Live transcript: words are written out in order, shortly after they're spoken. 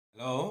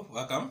Hello,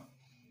 welcome.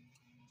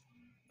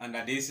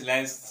 Under this,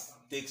 let's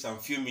take some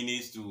few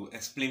minutes to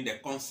explain the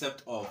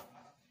concept of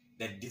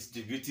the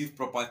distributive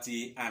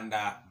property and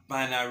the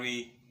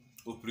binary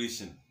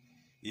operation.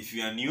 If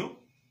you are new,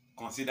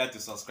 consider to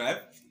subscribe,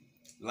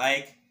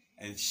 like,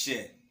 and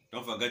share.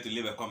 Don't forget to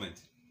leave a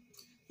comment.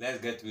 Let's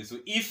get to it. So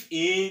if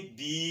A,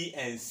 B,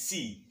 and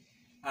C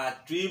are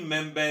three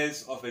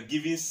members of a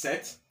given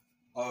set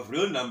of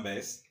real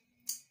numbers,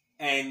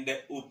 and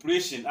the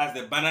operation as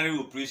the binary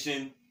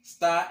operation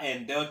star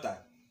and delta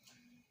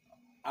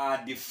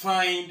are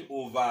defined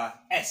over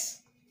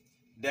S,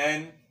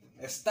 then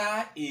a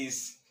star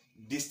is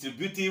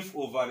distributive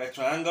over the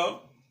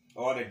triangle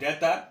or the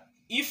delta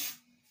if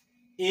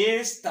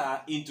A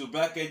star into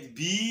bracket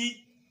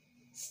B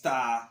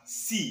star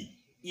C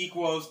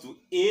equals to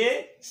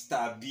A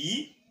star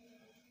B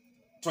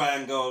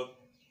triangle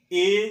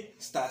A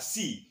star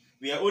C.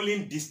 We are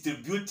only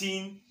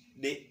distributing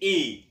the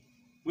A,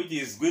 which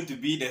is going to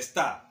be the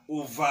star,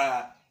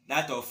 over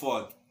that of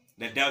what?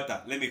 The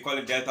delta. Let me call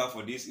it delta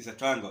for this. It's a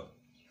triangle.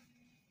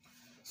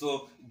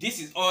 So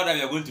this is all that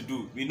we are going to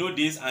do. We know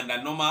this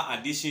under normal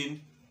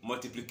addition,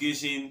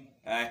 multiplication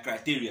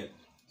criteria.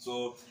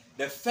 So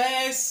the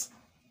first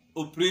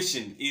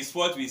operation is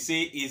what we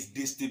say is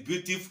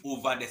distributive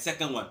over the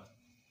second one.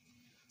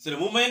 So the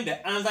moment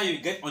the answer you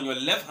get on your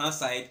left hand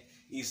side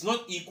is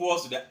not equal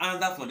to the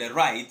answer from the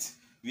right,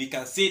 we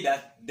can say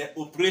that the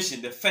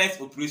operation, the first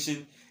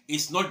operation,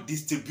 is not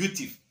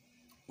distributive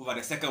over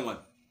the second one.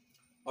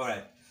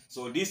 Alright,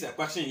 so this is a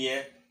question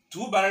here.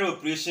 Two binary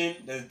operation,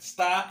 the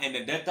star and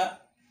the delta,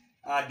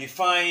 are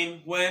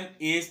defined when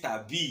A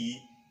star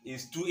B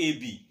is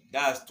 2AB.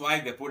 That's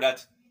twice the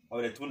product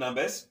of the two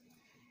numbers.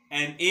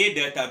 And A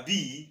delta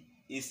B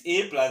is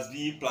A plus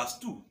B plus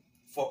 2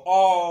 for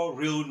all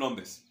real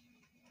numbers.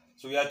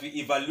 So we have to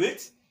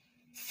evaluate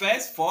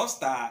first 4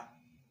 star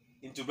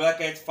into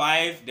bracket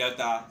 5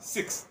 delta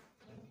 6.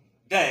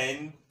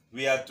 Then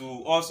we have to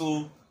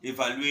also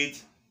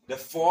evaluate the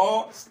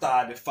 4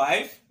 star the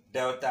 5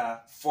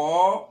 delta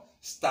 4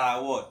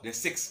 star what? The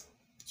 6.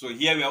 So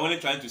here we are only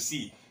trying to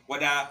see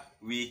whether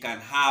we can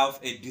have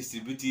a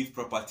distributive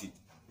property.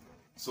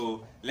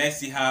 So let's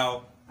see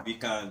how we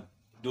can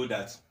do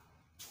that.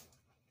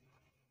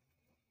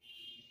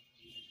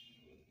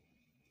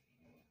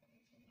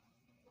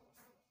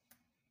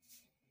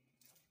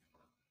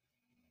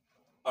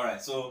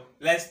 Alright, so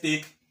let's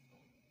take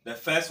the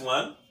first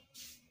one.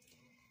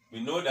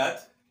 We know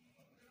that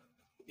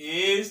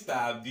A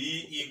star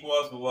B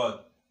equals to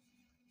what?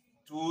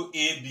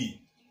 2AB.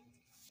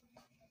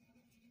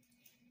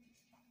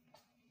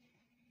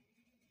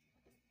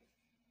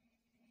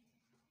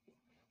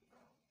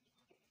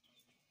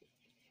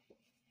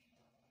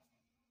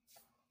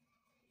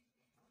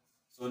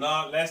 So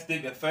now let's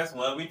take the first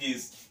one, which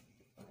is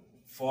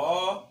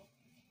 4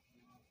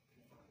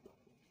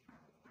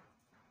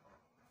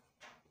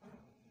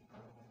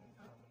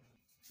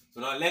 So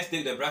now let's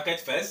take the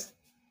bracket first,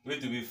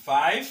 which will be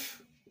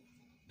 5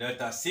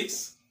 delta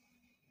 6.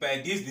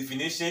 Per this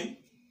definition,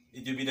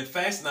 it will be the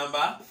first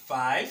number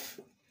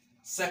 5,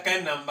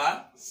 second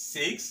number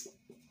 6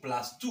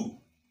 plus 2.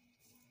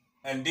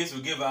 And this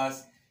will give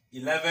us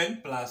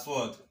 11 plus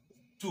what?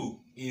 2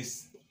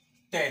 is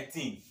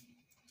 13.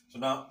 So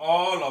now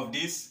all of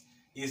this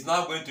is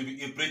now going to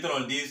be operated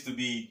on this to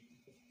be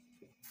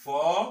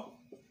 4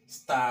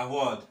 star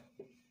what?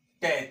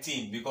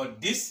 13, because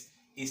this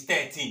is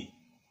 13.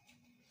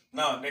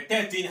 Now the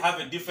 13 have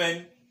a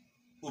different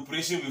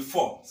operation with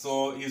 4.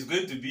 So it's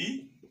going to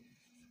be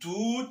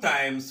 2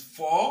 times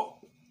 4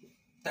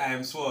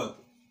 times what?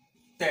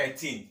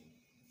 13.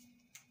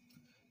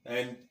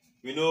 And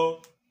we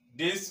know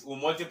this will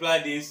multiply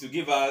this to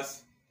give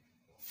us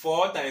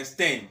 4 times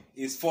 10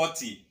 is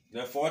 40.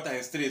 Then 4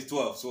 times 3 is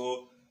 12.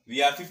 So we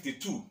have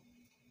 52.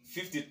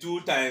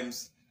 52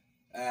 times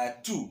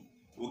 2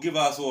 will give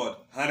us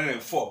what?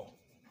 104.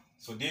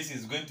 So this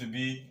is going to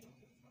be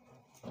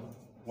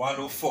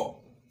 104.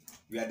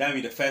 We are done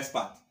with the first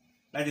part.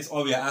 That is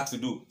all we are asked to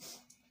do.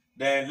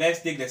 Then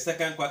let's take the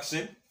second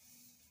question.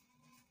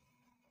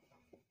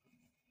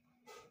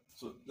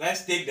 So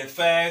let's take the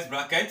first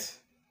bracket,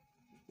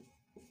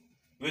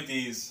 which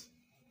is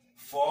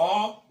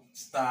 4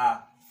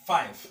 star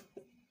 5.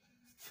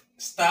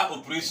 Star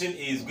operation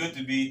is going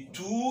to be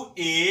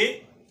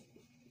 2AB.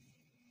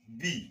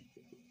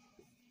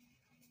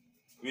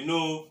 We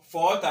know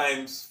 4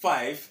 times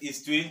 5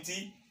 is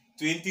 20.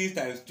 20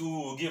 times 2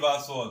 will give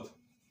us what?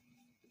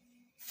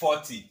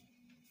 40.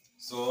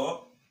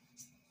 So,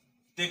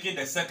 taking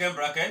the second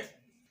bracket,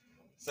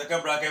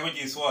 which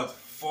is what?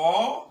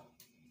 4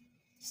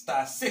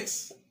 star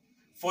 6.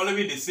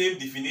 Following the same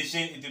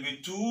definition, it will be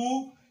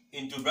 2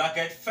 into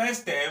bracket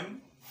first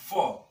term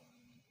 4,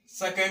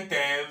 second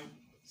term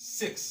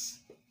 6.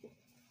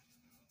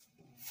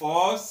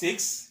 4,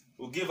 6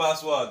 will give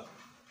us what?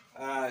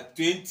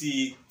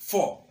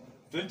 24.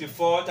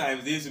 24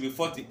 times this will be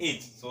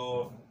 48.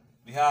 So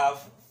we have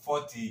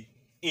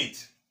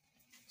 48.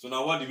 So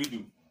now what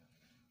do?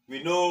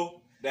 We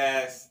know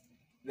that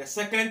the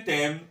second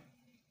term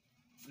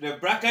the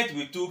bracket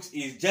we took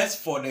is just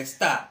for the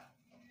star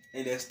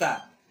and the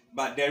star,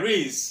 but there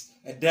is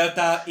a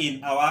delta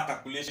in our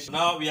calculation.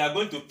 Now we are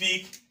going to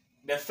pick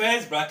the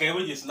first bracket,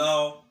 which is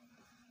now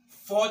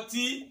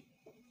 40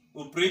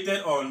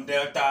 operated on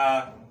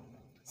delta.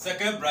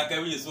 Second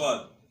bracket, which is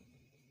what?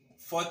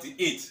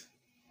 48.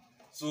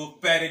 So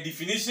per the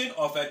definition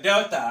of a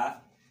delta,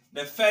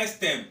 the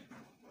first term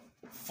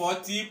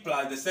 40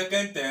 plus the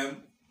second term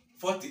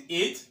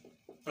 48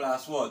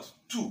 plus what?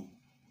 2.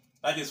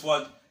 That is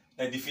what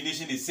the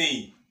definition is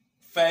saying.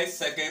 First,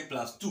 second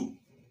plus 2.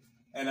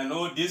 And I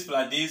know this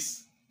plus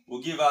this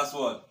will give us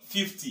what?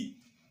 50.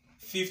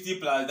 50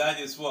 plus that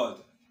is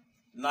what?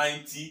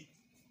 90.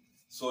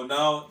 So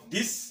now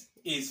this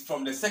is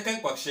from the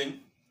second question.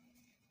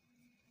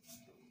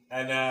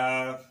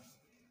 And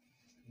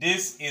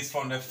this is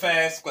from the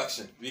first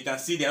question. We can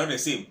see they are the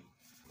same.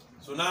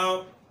 So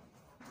now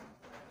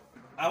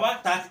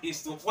our task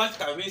is to what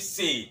can we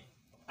say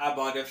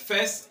about the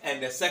first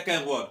and the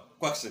second word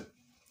question.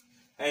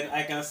 And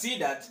I can see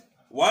that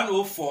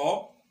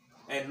 104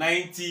 and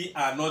 90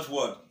 are not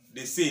what?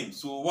 The same.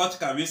 So what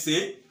can we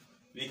say?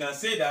 We can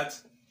say that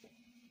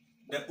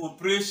the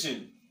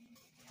operation,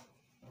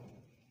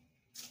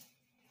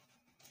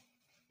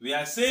 we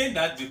are saying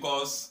that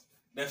because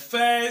the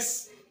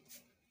first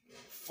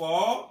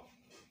 4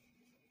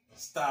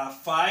 star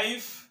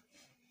 5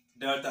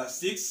 delta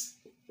 6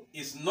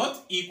 is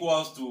not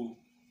equals to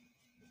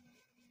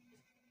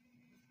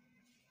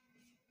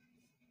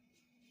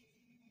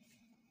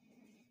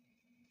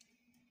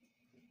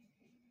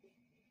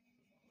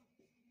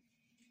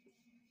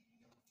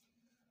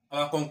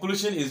our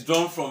conclusion is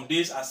drawn from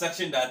this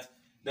assertion that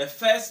the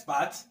first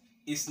part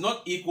is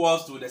not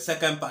equals to the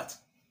second part.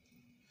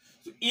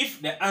 So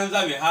if the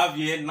answer we have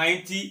here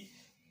 90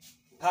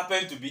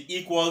 happen to be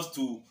equals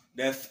to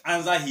the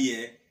answer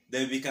here,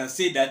 then we can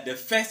say that the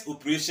first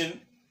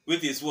operation,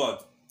 which is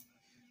what?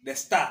 The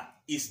star,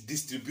 is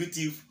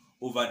distributive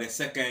over the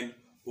second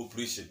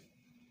operation.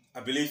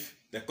 I believe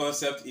the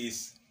concept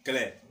is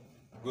clear.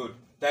 Good.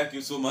 Thank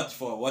you so much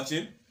for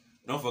watching.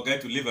 Don't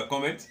forget to leave a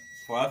comment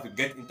for us to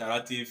get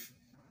interactive.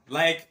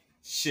 Like,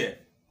 share.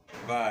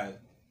 Bye.